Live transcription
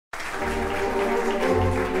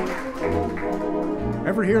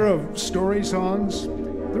Ever hear of story songs?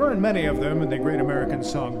 There aren't many of them in the Great American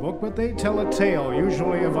Songbook, but they tell a tale,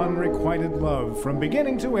 usually of unrequited love, from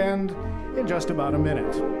beginning to end in just about a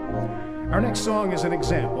minute. Our next song is an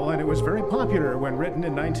example, and it was very popular when written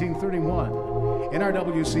in 1931. In our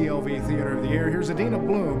WCLV Theater of the Air, here's Adina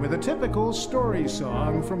Bloom with a typical story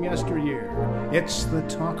song from yesteryear. It's the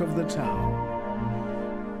talk of the town.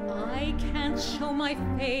 I can't show my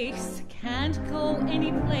face, can't go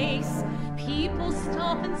any place. People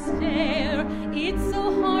stop and stare, it's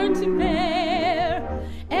so hard to bear.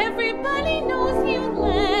 Everybody knows you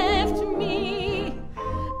left me.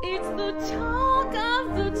 It's the talk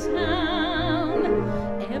of the town.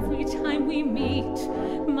 Every time we meet,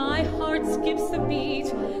 my heart skips a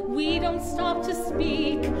beat. We don't stop to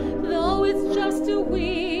speak, though it's just a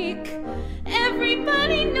week.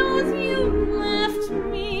 Everybody knows you left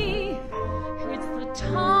me. It's the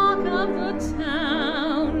talk of the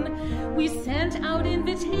town. We sent out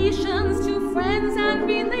invitations to friends and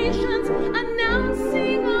relations,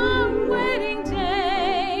 announcing our wedding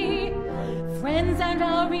day. Friends and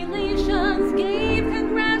our relations gave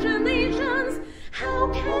congratulations.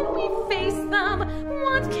 How can we face them?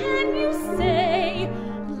 What can you say?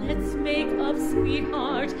 Let's make up,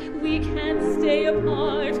 sweetheart, we can't stay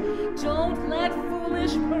apart. Don't let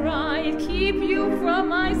foolish pride keep you from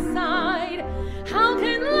my side. How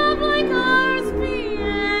can love like ours be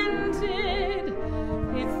ended?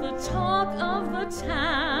 It's the talk of the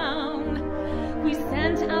town. We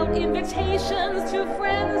sent out invitations to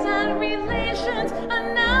friends and relations,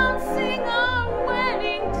 announcing our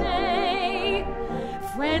wedding day.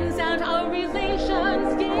 Friends and our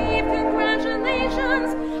relations gave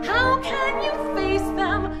congratulations. How can you face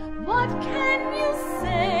them? What can you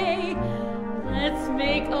say? Let's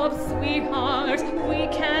make up, sweetheart, we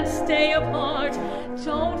can't stay apart.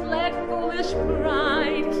 Don't let foolish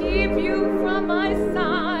pride keep you from my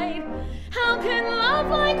side. How can love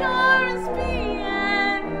like ours be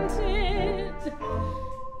ended?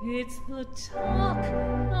 It's the talk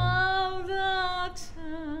of